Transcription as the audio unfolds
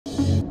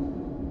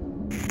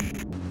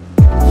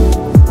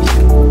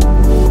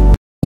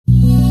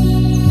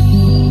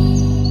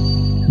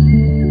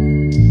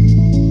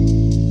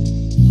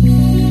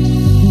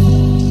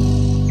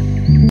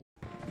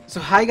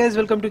Hi guys,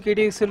 welcome to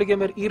KTX Telugu.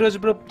 ఈ రోజు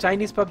bro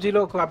Chinese పబ్జీలో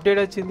ఒక అప్డేట్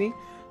వచ్చింది.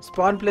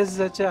 స్పాన్ ప్లేసెస్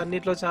వచ్చాయి,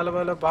 అన్నిట్లో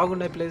చాలా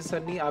బాగున్నాయి ప్లేసెస్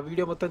అన్ని. ఆ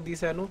వీడియో మొత్తం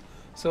తీశాను.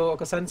 సో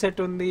ఒక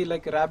సన్సెట్ ఉంది,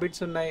 లైక్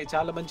ర్యాబిట్స్ ఉన్నాయి,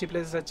 చాలా మంచి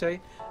ప్లేసెస్ వచ్చాయి.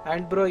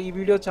 అండ్ బ్రో ఈ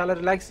వీడియో చాలా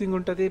రిలాక్సింగ్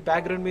ఉంటుంది,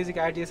 బ్యాక్గ్రౌండ్ మ్యూజిక్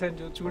యాడ్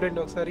చేశాను,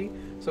 చూడండి ఒకసారి.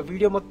 సో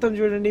వీడియో మొత్తం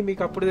చూడండి,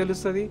 మీకు అప్పుడు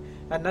తెలుస్తుంది.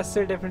 అండ్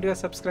నచ్చితే డెఫినెట్గా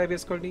సబ్స్క్రైబ్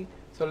చేసుకోండి.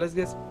 So let's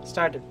get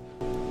started.